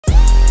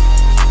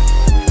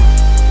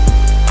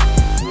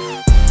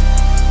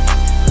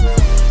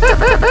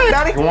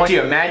Daddy, you want to see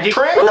a magic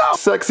trick? No.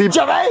 Sexy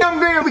Jeffy. I'm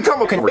going to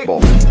become a convertible.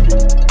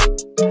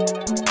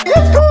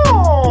 Let's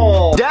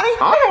go! Daddy,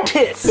 I don't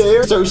tits.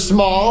 They're so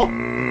small.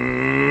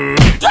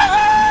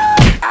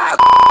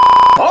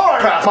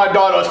 Alright, crap, my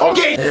daughter's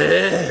okay.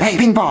 Hey,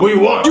 Ping Pong. What do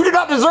you want? You do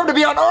not deserve to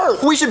be on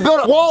Earth. We should build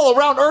a wall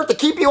around Earth to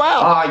keep you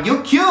out.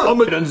 You cute. I'm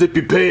gonna unzip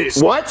your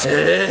pants. What?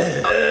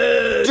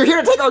 You're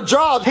here to take our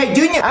jobs. Hey,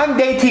 Junior, I'm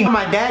dating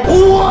my dad.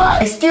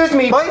 What? Excuse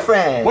me,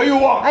 boyfriend. What do you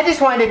want? I just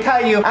wanted to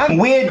tell you, I'm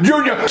weird.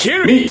 Junior,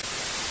 kill me.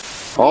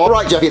 All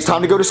right, Jeffy, it's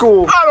time to go to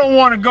school. I don't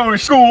want to go to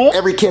school.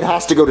 Every kid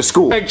has to go to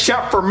school.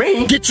 Except for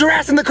me. Get your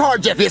ass in the car,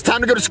 Jeffy. It's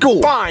time to go to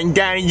school. Fine,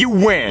 Daddy, you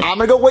win. I'm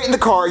gonna go wait in the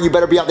car. You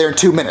better be out there in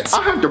 2 minutes.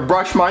 I have to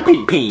brush my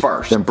pee-pee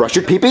first. Then brush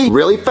your pee-pee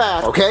really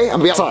fast, okay?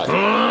 I'm gonna be outside.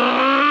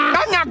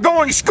 I'm not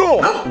going to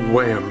school.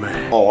 Wait a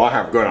minute. Oh, I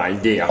have a good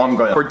idea. I'm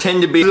gonna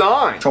pretend to be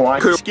blind so I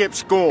could skip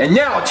school. And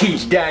now I'll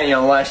teach Daddy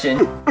a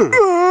lesson.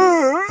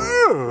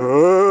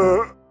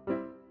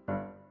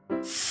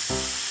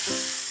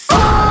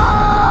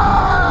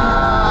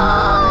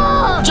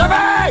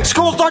 Jeffy!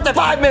 School starts in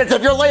 5 minutes.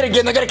 If you're late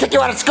again, they're gonna kick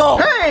you out of school.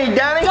 Hey,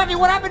 Daddy. Jeffy,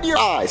 what happened to your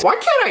eyes? Why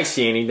can't I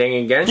see anything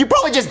again? You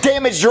probably just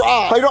damaged your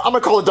eye. You know, I'm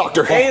gonna call a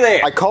doctor. Hey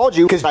there. I called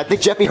you because I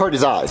think Jeffy hurt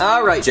his eyes.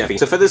 Alright, Jeffy.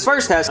 So for this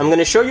first test, I'm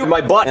gonna show you my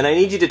butt, and I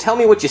need you to tell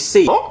me what you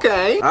see.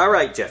 Okay.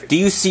 Alright, Jeffy. Do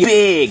you see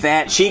big,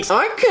 fat cheeks?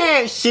 I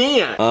can't see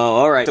it. Oh,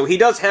 alright. So he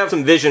does have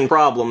some vision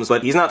problems,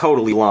 but he's not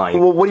totally blind.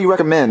 Well, what do you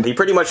recommend? He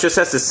pretty much just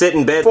has to sit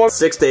in bed for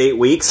 6 to 8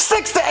 weeks.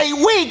 6 to 8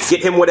 weeks?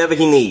 Get him whatever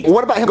he needs.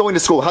 What about him going to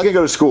school? How can he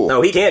go to school?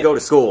 No, he can't go to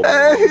school.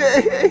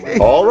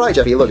 All right,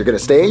 Jeffy, look, you're gonna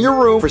stay in your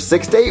room for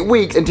 6 to 8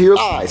 weeks until your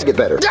eyes get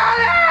better.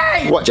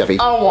 Daddy! What, Jeffy?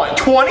 I want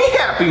 20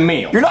 Happy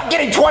Meals. You're not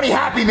getting 20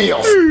 Happy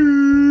Meals.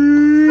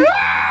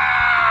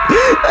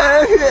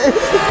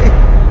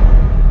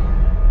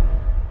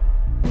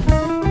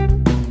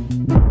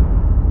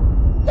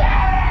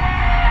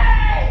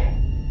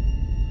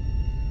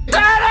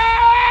 Daddy!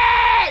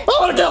 I'm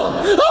gonna kill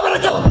him. I'm gonna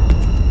kill him.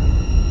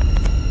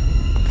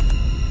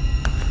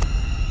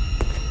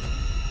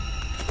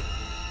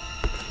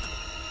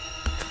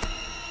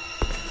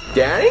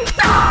 Daddy?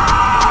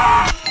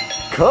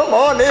 Come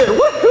on in.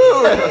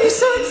 Woohoo! You're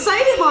so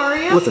excited,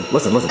 Mario. Listen.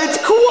 It's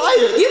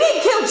quiet. You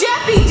didn't kill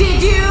Jeffy,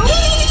 did you?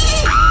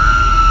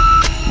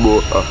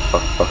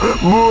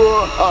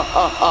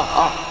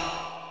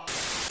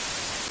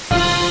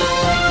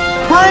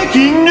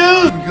 Breaking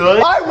news,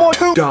 good. I want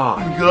to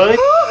die, good.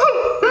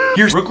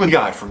 Here's Brooklyn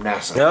guy from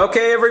NASA.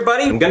 Okay,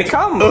 everybody, I'm gonna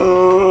come.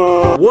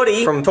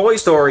 Woody from Toy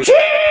Story.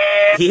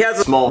 He has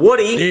a small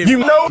Woody. You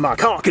know my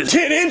cock is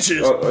 10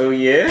 inches. Oh,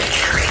 yeah?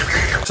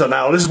 So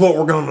now this is what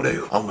we're gonna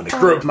do. I'm gonna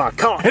stroke my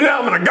cock, and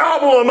I'm gonna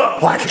gobble him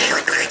up. Like,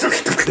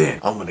 then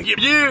I'm gonna give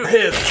you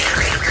his.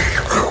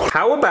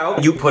 How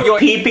about you put your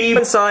pee-pee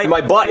inside my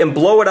butt and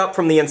blow it up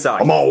from the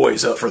inside? I'm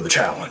always up for the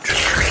challenge.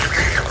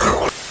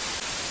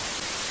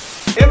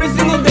 Every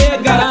single day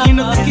I gotta clean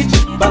up the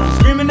kitchen. About to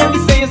screaming at me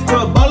saying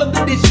scrub all of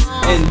the dishes.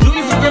 And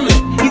Julius a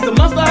gremlin, he's a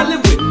monster I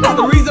live with. That's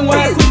the reason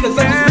why I quit, cause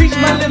I just reached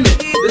my limit.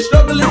 The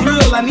struggle is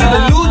real, I need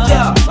a new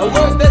job. I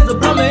worked as a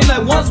plumber and I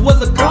once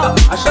was a cop.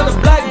 I shot a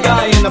black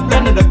guy and I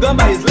planted a gun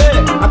by his leg.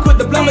 I quit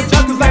the plumber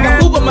job cause I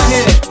got poop on my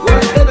head.